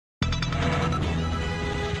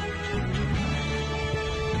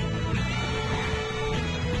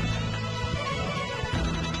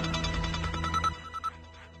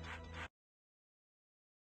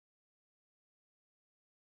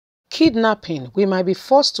Kidnapping. We might be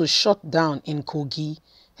forced to shut down in Kogi.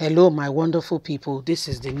 Hello, my wonderful people. This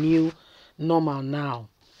is the new normal now.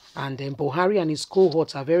 And then Buhari and his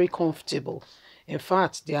cohorts are very comfortable. In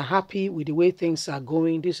fact, they are happy with the way things are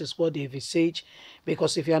going. This is what they visage.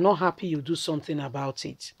 Because if you are not happy, you do something about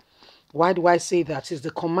it. Why do I say that? He's the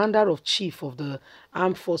commander of chief of the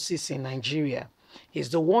armed forces in Nigeria. He's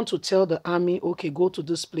the one to tell the army, okay, go to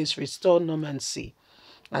this place, restore normalcy,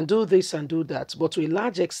 and do this and do that. But to a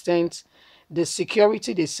large extent, the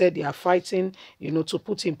security they said they are fighting, to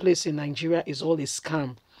put in place in Nigeria is all a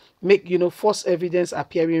scam. Make, false evidence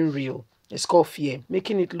appearing real. It's called fear,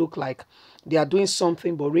 making it look like they are doing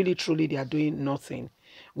something, but really, truly, they are doing nothing.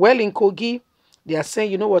 Well, in Kogi, they are saying,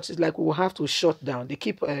 you know what, it's like we will have to shut down. They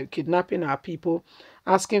keep kidnapping our people,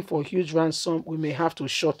 asking for huge ransom. We may have to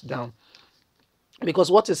shut down. Because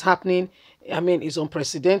what is happening, is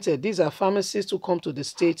unprecedented. These are pharmacists who come to the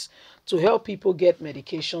States to help people get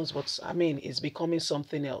medications, but it's becoming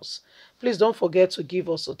something else. Please don't forget to give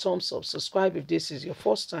us a thumbs up. Subscribe if this is your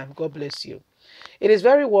first time. God bless you. It is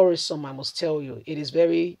very worrisome, I must tell you. It is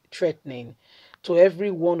very threatening to every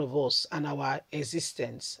one of us and our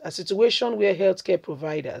existence. A situation where healthcare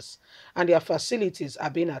providers and their facilities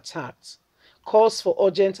are being attacked calls for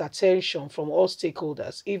urgent attention from all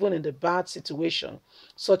stakeholders, even in the bad situation,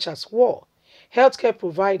 such as war. Healthcare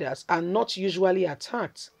providers are not usually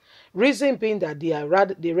attacked, reason being that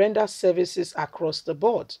they render services across the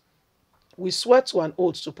board. We swear to an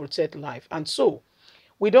oath to protect life, and so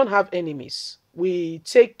we don't have enemies. We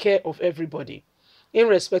take care of everybody,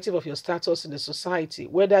 irrespective of your status in the society,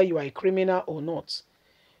 whether you are a criminal or not.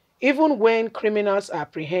 Even when criminals are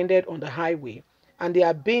apprehended on the highway, and they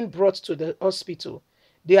are being brought to the hospital,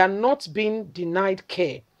 they are not being denied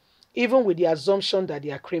care, even with the assumption that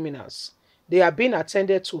they are criminals. They are being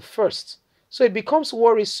attended to first. So it becomes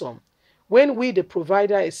worrisome when we, the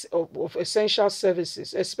provider of essential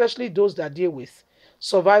services, especially those that deal with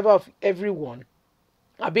survival of everyone,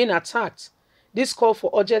 are being attacked. This call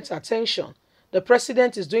for urgent attention. The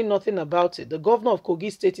president is doing nothing about it. The governor of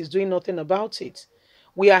Kogi State is doing nothing about it.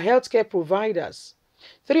 We are healthcare providers.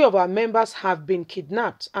 3 of our members have been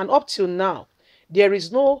kidnapped, and up till now, there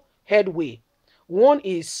is no headway. One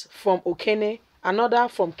is from Okene, another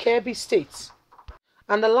from Kebbi State,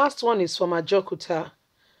 and the last one is from Abeokuta.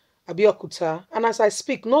 And as I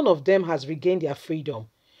speak, none of them has regained their freedom.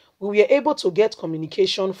 We were able to get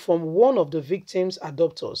communication from one of the victims'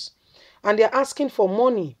 adopters, and they're asking for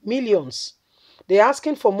money, millions. They're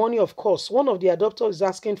asking for money, of course. One of the adopters is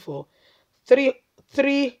asking for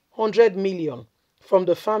 300 million. From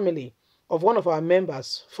the family of one of our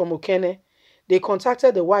members from Okene. They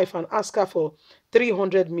contacted the wife and asked her for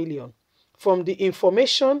 300 million. From the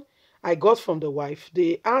information I got from the wife,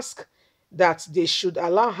 they asked that they should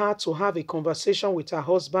allow her to have a conversation with her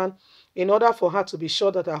husband in order for her to be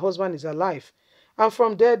sure that her husband is alive. And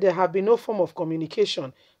from there have been no form of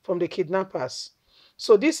communication from the kidnappers.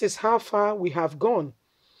 So this is how far we have gone.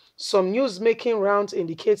 Some news making rounds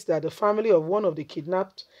indicates that the family of one of the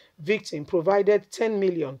kidnapped victims provided 10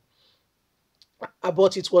 million,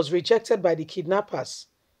 but it was rejected by the kidnappers.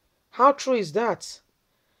 How true is that?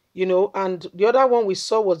 And the other one we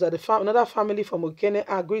saw was that another family from Okene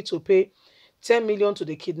agreed to pay 10 million to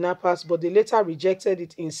the kidnappers, but they later rejected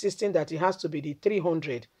it, insisting that it has to be the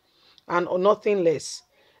 300 and or nothing less.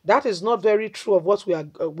 That is not very true of what we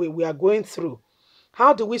are going through.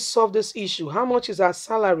 How do we solve this issue? How much is our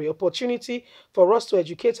salary? Opportunity for us to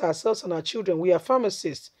educate ourselves and our children. We are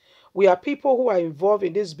pharmacists. We are people who are involved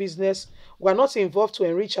in this business. We are not involved to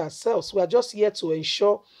enrich ourselves. We are just here to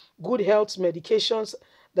ensure good health medications,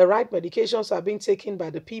 the right medications are being taken by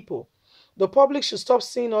the people. The public should stop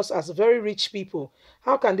seeing us as very rich people.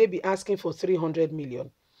 How can they be asking for 300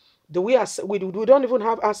 million? We don't even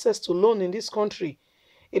have access to loan in this country.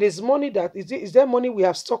 It is money that, is there money we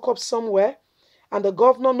have stocked up somewhere? And the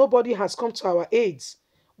governor, nobody has come to our aids.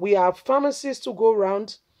 We have pharmacists to go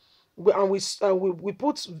around, and we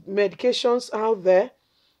put medications out there.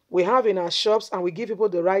 We have in our shops, and we give people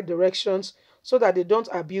the right directions so that they don't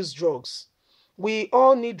abuse drugs. We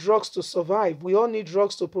all need drugs to survive. We all need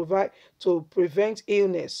drugs to prevent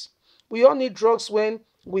illness. We all need drugs when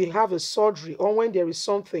we have a surgery or when there is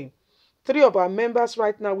something. 3 of our members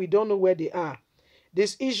right now, we don't know where they are.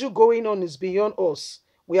 This issue going on is beyond us.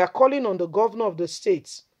 We are calling on the governor of the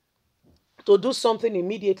state to do something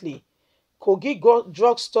immediately. Kogi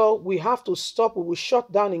drugstore, we have to stop. We will shut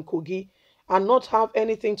down in Kogi and not have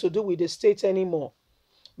anything to do with the state anymore.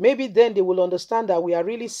 Maybe then they will understand that we are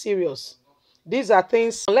really serious. These are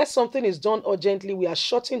things, unless something is done urgently, we are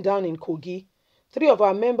shutting down in Kogi. 3 of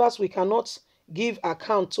our members, we cannot give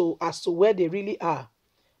account to as to where they really are.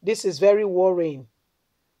 This is very worrying.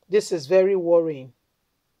 This is very worrying.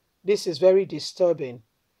 This is very disturbing.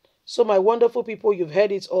 So, my wonderful people, you've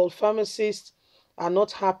heard it all. Pharmacists are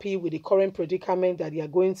not happy with the current predicament that they are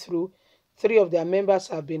going through. 3 of their members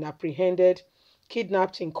have been apprehended,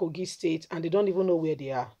 kidnapped in Kogi State, and they don't even know where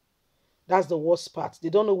they are. That's the worst part. They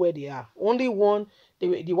don't know where they are. Only one,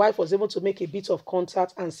 the wife was able to make a bit of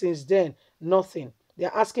contact, and since then, nothing.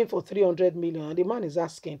 They're asking for 300 million, and the man is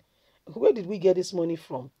asking, where did we get this money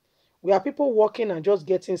from? We are people working and just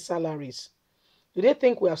getting salaries. Do they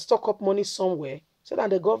think we have stocked up money somewhere so that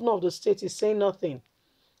the governor of the state is saying nothing?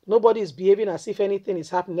 Nobody is behaving as if anything is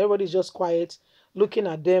happening. Everybody's just quiet, looking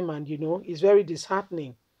at them, and it's very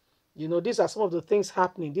disheartening. These are some of the things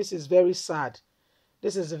happening. This is very sad.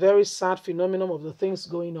 This is a very sad phenomenon of the things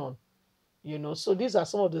going on. So these are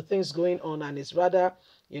some of the things going on, and it's rather,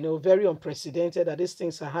 very unprecedented that these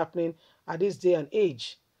things are happening at this day and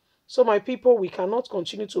age. So my people, we cannot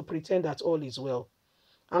continue to pretend that all is well.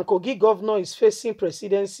 And Kogi governor is facing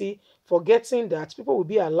presidency, forgetting that people will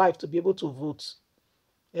be alive to be able to vote.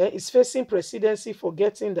 It's facing presidency,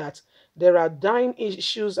 forgetting that there are dying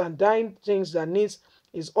issues and dying things that needs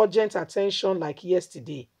his urgent attention like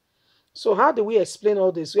yesterday. So how do we explain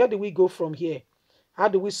all this? Where do we go from here? How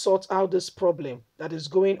do we sort out this problem that is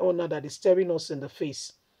going on now that is staring us in the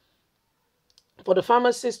face? For the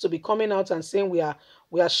pharmacists to be coming out and saying we are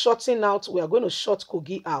shutting out, we are going to shut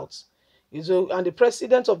Kogi out. And the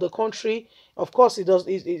president of the country, of course,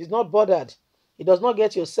 he's not bothered. He does not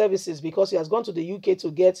get your services because he has gone to the UK to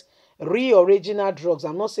get real original drugs.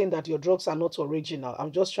 I'm not saying that your drugs are not original.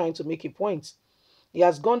 I'm just trying to make a point. He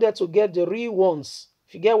has gone there to get the real ones,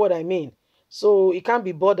 if you get what I mean. So he can't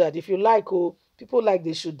be bothered. If you like, people like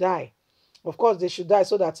they should die. Of course, they should die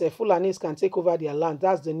so that Fulanis can take over their land.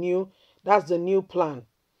 That's the new plan.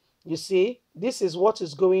 You see, this is what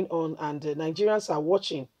is going on, and Nigerians are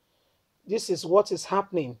watching. This is what is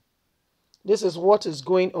happening. This is what is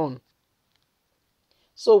going on.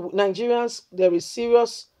 So Nigerians, there is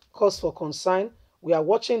serious cause for concern. We are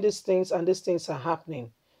watching these things, and these things are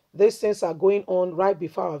happening. These things are going on right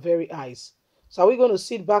before our very eyes. So are we going to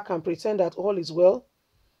sit back and pretend that all is well?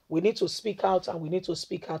 We need to speak out, and we need to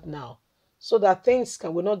speak out now, so that things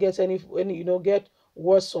will not get get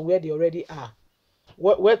worse from where they already are.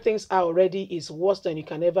 Where things are already is worse than you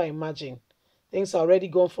can ever imagine. Things are already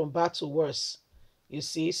gone from bad to worse. You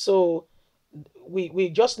see, so we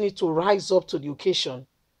just need to rise up to the occasion.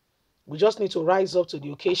 We just need to rise up to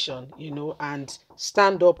the occasion, and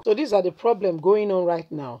stand up. So these are the problems going on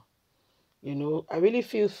right now. I really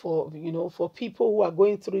feel for, for people who are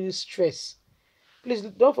going through this stress. Please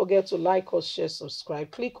don't forget to like us, share,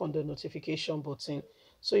 subscribe. Click on the notification button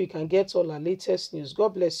so you can get all our latest news.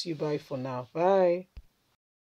 God bless you. Bye for now. Bye.